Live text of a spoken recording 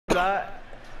that?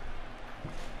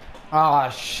 Oh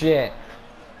shit.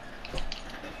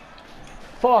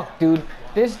 Fuck, dude.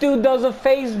 This dude does a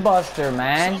face buster,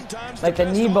 man. Sometimes like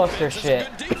the knee buster offense is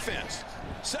shit. good defense.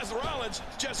 Seth Rollins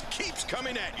just keeps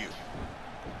coming at you.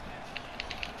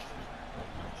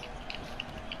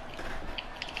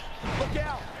 Look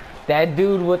out. That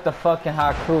dude with the fucking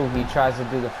Haku, he tries to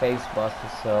do the face buster,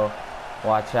 so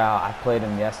watch out. I played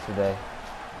him yesterday.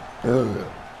 You're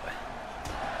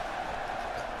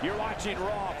watching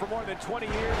Raw for more than 20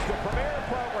 years, the premier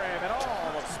program in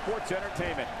all of sports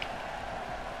entertainment.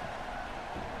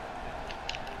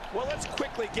 Well, let's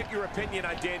quickly get your opinion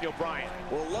on Daniel Bryan.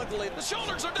 Well, luckily, the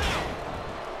shoulders are down.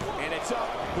 And it's up.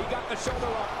 He got the shoulder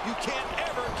up. You can't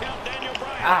ever count Daniel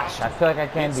Bryan. Gosh, I feel like I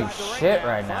can't do shit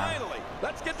right now. Finally,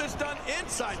 let's get this done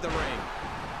inside the ring.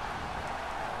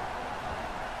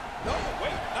 No,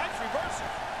 wait, nice reversal.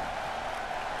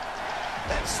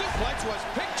 That suplex was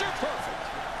picture perfect.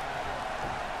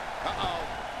 Uh-oh.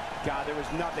 God, there was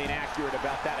nothing accurate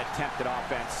about that attempted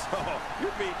offense. Oh,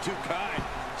 you're being too kind.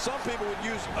 Some people would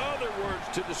use other words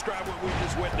to describe what we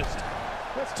just witnessed.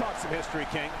 Let's talk some history,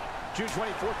 King. June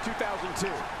 24th, 2002.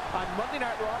 On Monday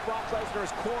Night Raw, Brock Lesnar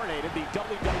is coronated the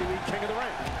WWE King of the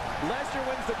Ring. Lesnar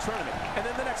wins the tournament, and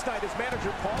then the next night, his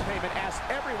manager, Paul Heyman, asked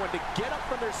everyone to get up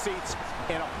from their seats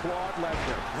and applaud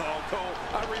Lesnar. Oh, Cole,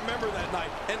 I remember that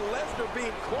night. And Lesnar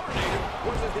being coronated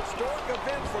was a historic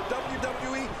event for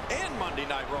WWE and Monday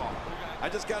Night Raw. I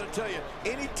just got to tell you,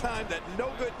 anytime that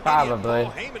no good Probably.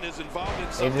 Paul Heyman is involved in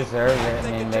They something, deserve it.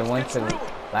 I mean, they went to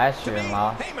last year and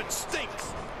lost. Heyman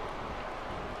stinks.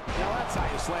 Now that's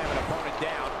how you slam an opponent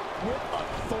down with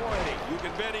authority. You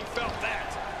can bet he felt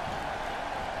that.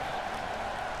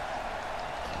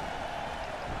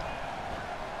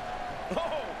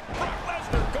 Oh, Brock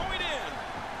Lesnar going in.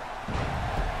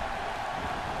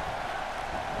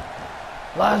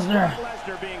 Lesnar. Brock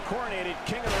Lesnar being coronated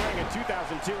King of the Ring in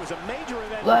 2002 was a major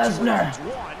event. Lesnar.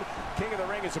 One, King of the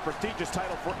Ring is a prestigious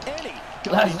title for any.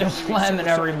 Lesnar slamming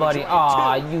everybody.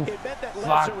 Aw, you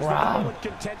fuck, Rob.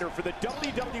 Contender for the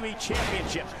WWE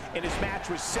Championship, and his match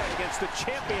was set against the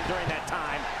champion during that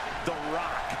time, The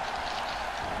Rock.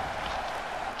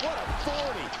 What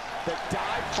authority! The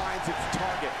dive finds its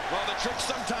target. Well, the trick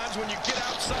sometimes when you get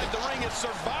outside the ring is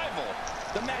survival.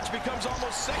 The match becomes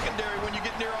almost secondary when you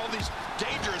get near all these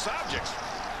dangerous objects.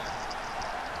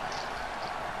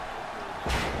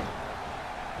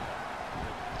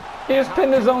 He just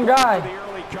pinned his own guy.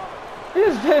 He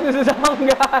just pinned his own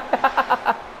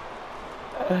guy.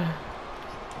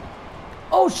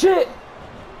 Oh shit!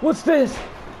 What's this?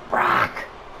 Brock.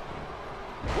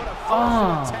 What a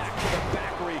forceful attack to the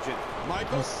back region.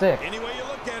 Michael, he's sick. Any way you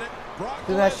look at it, Brock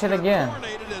Do that shit again.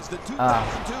 Coronated as the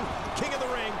 2002 King of the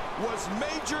Ring was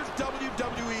major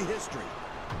WWE history.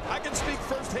 I can speak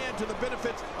firsthand to the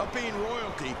benefits of being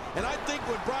royalty, and I think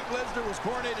when Brock Lesnar was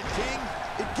coronated king,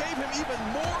 it gave him even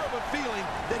more of a feeling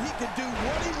that he can do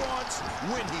what he wants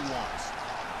when he wants.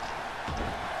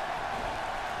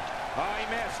 Oh, he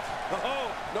missed.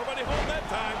 Oh, nobody home that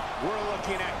time. We're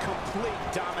looking at complete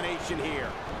domination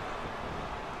here.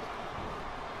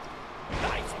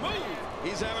 Nice move.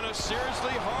 He's having a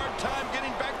seriously hard time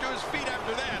getting back to his feet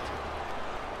after that.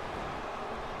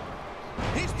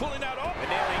 He's pulling out all. A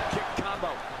nailing kick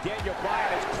combo. Daniel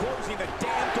Bryan is closing the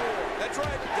damn door. That's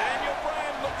right. Daniel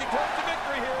Bryan looking close to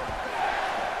victory here.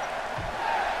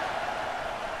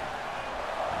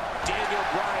 Daniel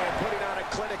Bryan putting on a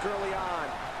clinic early on.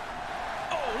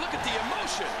 Oh, look at the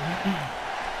emotion.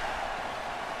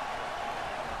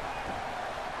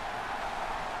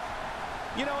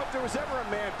 You know, if there was ever a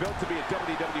man built to be a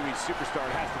WWE superstar,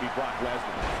 it has to be Brock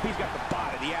Lesnar. He's got the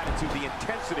body, the attitude, the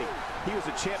intensity. He was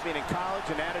a champion in college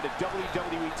and added a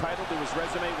WWE title to his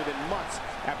resume within months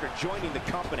after joining the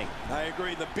company. I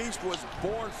agree. The Beast was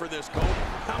born for this, Cole.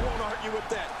 I won't argue with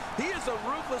that. He is a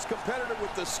ruthless competitor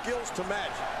with the skills to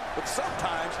match. But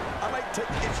sometimes I might take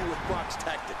issue with Brock's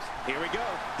tactics. Here we go.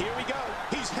 Here we go.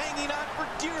 He's hanging on for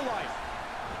dear life.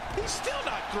 He's still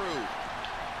not through.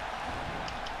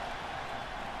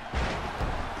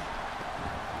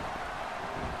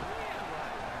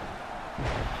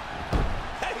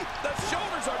 Hey, the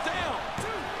shoulders are down.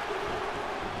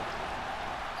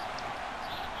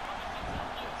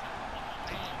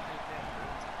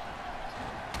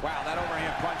 Wow, that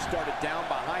overhand punch started down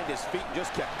behind his feet and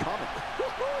just kept coming.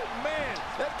 Man,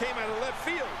 that came out of left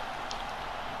field.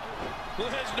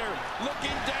 Lesnar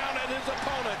looking down at his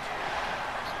opponent.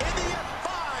 And the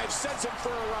F5 sends him for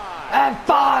a ride.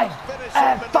 F5!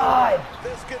 F5!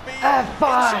 This could be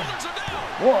F5! shoulders are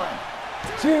down. 1,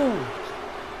 2,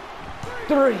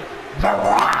 3.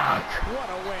 Brock What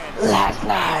a win.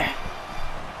 Lesnar.